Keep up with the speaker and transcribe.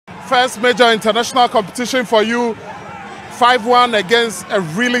first major international competition for you, 5-1 against a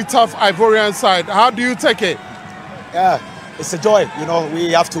really tough Ivorian side. How do you take it? Yeah, it's a joy. You know,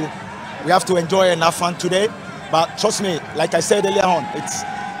 we have to enjoy and have fun today. But trust me, like I said earlier on, it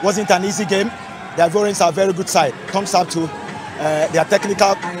wasn't an easy game. The Ivorians are a very good side. Thumbs up to their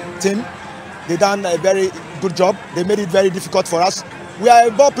technical team. They done a very good job. They made it very difficult for us. We are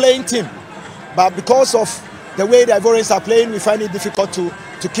a ball-playing team, but because of the way the Ivorians are playing, we find it difficult to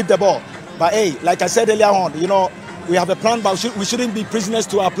keep the ball. But hey, like I said earlier on, you know, we have a plan, but we shouldn't be prisoners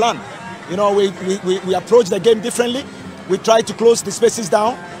to our plan. You know, we approach the game differently. We try to close the spaces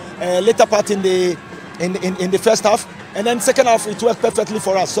down. Later part in the first half, and then second half it worked perfectly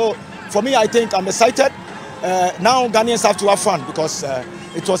for us. So for me, I think I'm excited. Now Ghanaians have to have fun because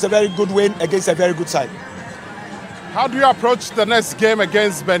it was a very good win against a very good side. How do you approach the next game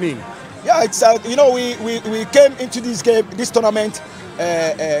against Benin? Yeah, it's you know, we came into this tournament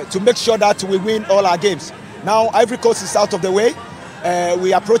to make sure that we win all our games. Now Ivory Coast is out of the way.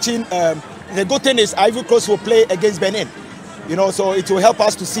 We are approaching. The good thing is Ivory Coast will play against Benin. You know, so it will help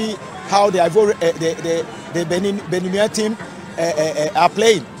us to see how the Beninian team are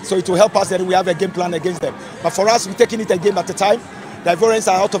playing. So it will help us that we have a game plan against them. But for us, we're taking it a game at a time. The Ivorians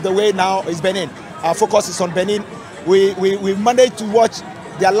are out of the way now. It's Benin. Our focus is on Benin. We managed to watch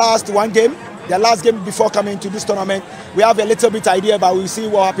their last game before coming to this tournament. We have a little bit idea, but we'll see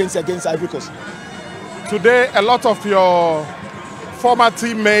what happens against Ivory Coast. Today, a lot of your former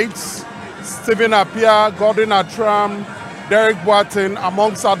teammates, Stephen Appiah, Gordon Atram, Derek Boateng,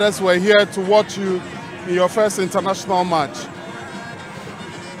 amongst others, were here to watch you in your first international match.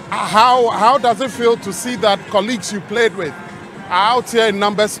 How does it feel to see that colleagues you played with are out here in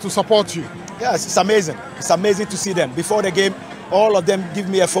numbers to support you? Yes, it's amazing. It's amazing to see them. Before the game, all of them give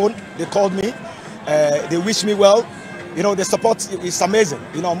me a phone. They called me. They wish me well. You know, the support is amazing.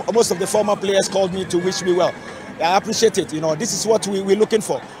 You know, most of the former players called me to wish me well. I appreciate it. You know, this is what we're looking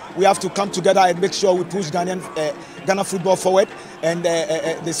for. We have to come together and make sure we push Ghana football forward. And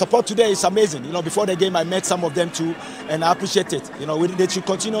the support today is amazing. You know, before the game, I met some of them too, and I appreciate it. You know, they should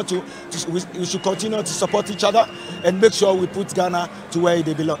continue we should continue to support each other and make sure we put Ghana to where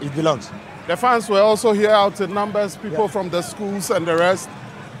it belongs. The fans were also here out in numbers, people from the schools and the rest.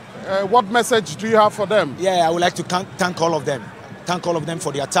 What message do you have for them? Yeah, I would like to thank all of them. Thank all of them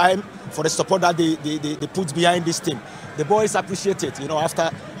for their time, for the support that they put behind this team. The boys appreciate it. You know,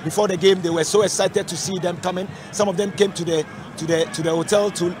 before the game, they were so excited to see them coming. Some of them came to the hotel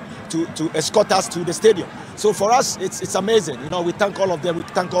to escort us to the stadium. So for us, it's amazing. You know, we thank all of them. We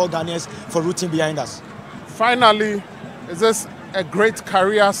thank all Ghanaians for rooting behind us. Finally, is this a great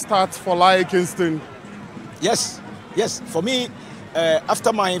career start for Laryea Kingston? Yes. For me,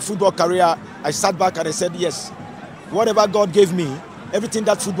 after my football career, I sat back and I said, yes, whatever God gave me, everything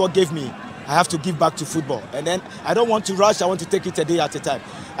that football gave me, I have to give back to football. And then I don't want to rush. I want to take it a day at a time.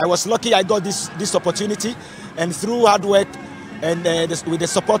 I was lucky I got this opportunity, and through hard work and with the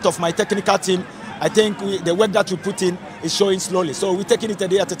support of my technical team, I think the work that we put in is showing slowly. So we're taking it a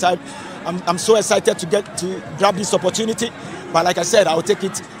day at a time. I'm so excited to grab this opportunity. But like I said, I'll take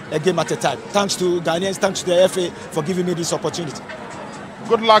it a game at a time. Thanks to Ghanaians, thanks to the FA for giving me this opportunity.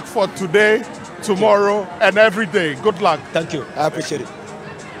 Good luck for today, tomorrow, and every day. Good luck. Thank you. I appreciate it.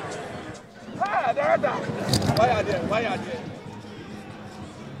 Why are they?